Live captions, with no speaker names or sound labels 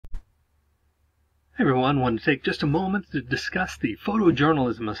Hey everyone, I want to take just a moment to discuss the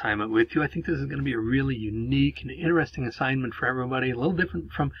photojournalism assignment with you. I think this is going to be a really unique and interesting assignment for everybody, a little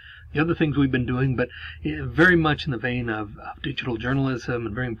different from the other things we've been doing, but very much in the vein of digital journalism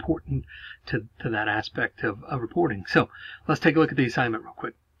and very important to that aspect of reporting. So let's take a look at the assignment real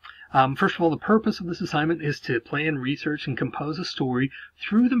quick. First of all, the purpose of this assignment is to plan, research, and compose a story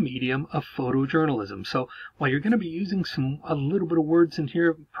through the medium of photojournalism. So while you're going to be using a little bit of words in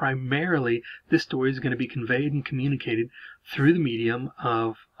here, primarily this story is going to be conveyed and communicated through the medium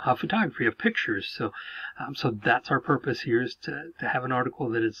of photography, of pictures. So that's our purpose here, is to have an article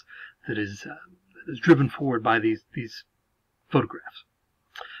that is driven forward by these photographs.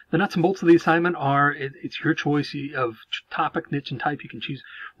 The nuts and bolts of the assignment are, it's your choice of topic, niche, and type. You can choose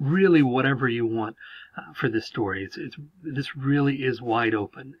really whatever you want for this story. This really is wide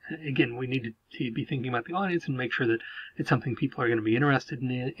open. Again, we need to be thinking about the audience and make sure that it's something people are going to be interested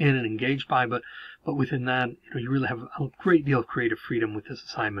in and engaged by. But within that, you really have a great deal of creative freedom with this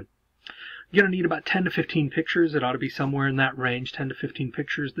assignment. You're going to need about 10 to 15 pictures. It ought to be somewhere in that range, 10 to 15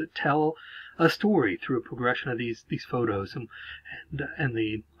 pictures that tell a story through a progression of these photos.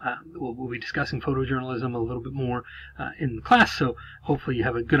 We'll be discussing photojournalism a little bit more in class, so hopefully you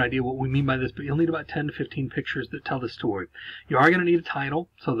have a good idea what we mean by this, but you'll need about 10 to 15 pictures that tell the story. You are going to need a title,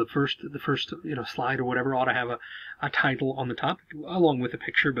 so the first slide or whatever ought to have a title on the top, along with a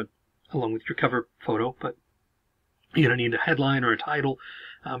picture, but along with your cover photo, but you're going to need a headline or a title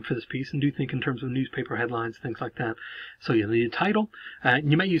for this piece, and do think in terms of newspaper headlines, things like that. So you'll need a title.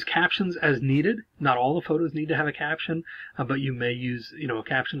 You may use captions as needed. Not all the photos need to have a caption, but you may use a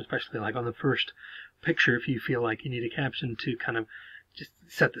caption, especially like on the first picture, if you feel like you need a caption to kind of just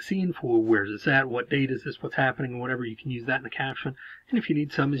set the scene for where is this at, what date is this, what's happening, whatever. You can use that in a caption. And if you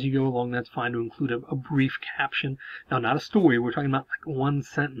need some as you go along, that's fine to include a brief caption. Now, not a story. We're talking about like one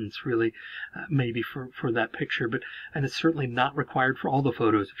sentence, really, maybe for that picture. And it's certainly not required for all the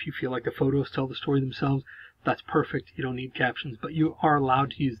photos. If you feel like the photos tell the story themselves, that's perfect. You don't need captions, but you are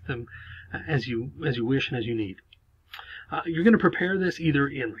allowed to use them as you wish and as you need. You're going to prepare this either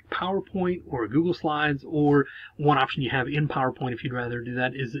in PowerPoint or Google Slides, or one option you have in PowerPoint, if you'd rather do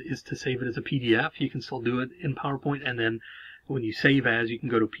that, is to save it as a PDF. You can still do it in PowerPoint, and then when you save as, you can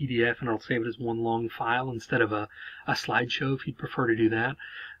go to PDF and it'll save it as one long file instead of a slideshow if you'd prefer to do that.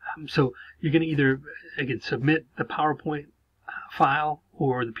 So you're going to either, again, submit the PowerPoint file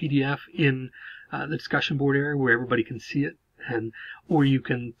or the PDF in the discussion board area where everybody can see it. Or you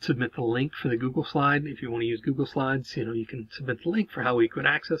can submit the link for the Google slide. If you want to use Google Slides, you can submit the link for how we could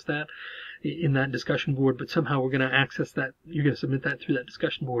access that in that discussion board. But somehow we're going to access that. You're going to submit that through that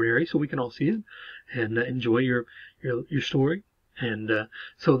discussion board area so we can all see it and enjoy your story. And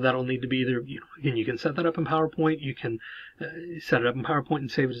so that'll need to be either, again, you can set that up in PowerPoint. You can set it up in PowerPoint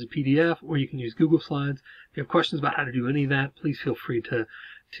and save it as a PDF, or you can use Google Slides. If you have questions about how to do any of that, please feel free to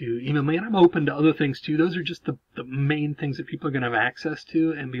email me, and I'm open to other things too. Those are just the main things that people are going to have access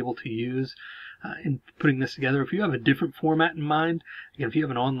to and be able to use in putting this together. If you have a different format in mind, again, if you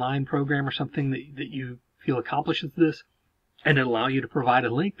have an online program or something that you feel accomplishes this and it allow you to provide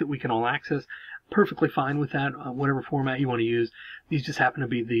a link that we can all access, perfectly fine with that, whatever format you want to use. These just happen to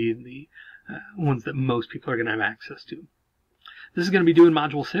be the ones that most people are going to have access to. This is going to be due in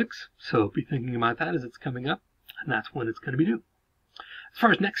Module 6, so be thinking about that as it's coming up, and that's when it's going to be due. As far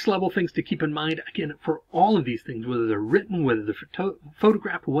as next level things to keep in mind, again, for all of these things, whether they're written, whether they're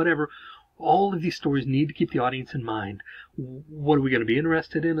photographed, whatever, all of these stories need to keep the audience in mind. What are we going to be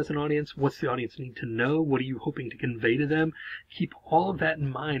interested in as an audience? What's the audience need to know? What are you hoping to convey to them? Keep all of that in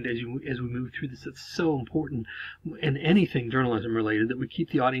mind as we move through this. It's so important in anything journalism related that we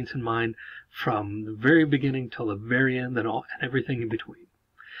keep the audience in mind from the very beginning till the very end and everything in between.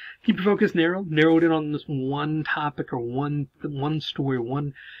 Keep your focus narrow. Narrow it in on this one topic or one story,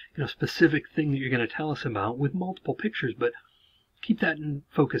 one specific thing that you're going to tell us about with multiple pictures, but keep that in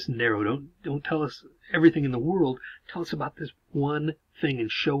focus narrow. Don't tell us everything in the world. Tell us about this one thing and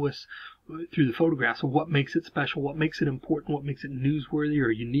show us through the photographs of what makes it special, what makes it important, what makes it newsworthy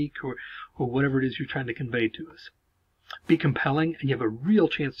or unique or whatever it is you're trying to convey to us. Be compelling, and you have a real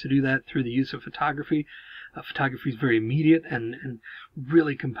chance to do that through the use of photography. Photography is very immediate and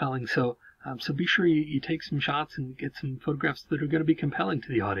really compelling, so be sure you take some shots and get some photographs that are going to be compelling to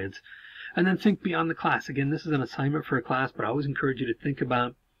the audience. And then think beyond the class. Again, this is an assignment for a class, but I always encourage you to think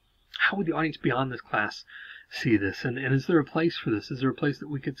about how would the audience beyond this class see this, and is there a place for this? Is there a place that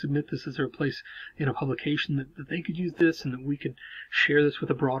we could submit this? Is there a place in a publication that they could use this and that we could share this with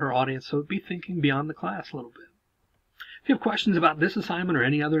a broader audience? So be thinking beyond the class a little bit. If you have questions about this assignment or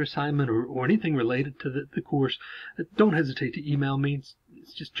any other assignment or anything related to the course, don't hesitate to email me.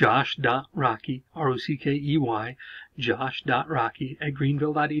 It's just josh.rockey, R-O-C-K-E-Y,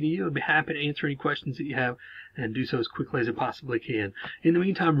 josh.rockey@greenville.edu. I'd be happy to answer any questions that you have and do so as quickly as I possibly can. In the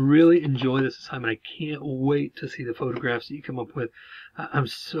meantime, really enjoy this assignment. I can't wait to see the photographs that you come up with. I'm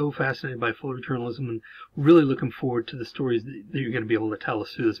so fascinated by photojournalism and really looking forward to the stories that you're going to be able to tell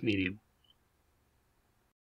us through this medium.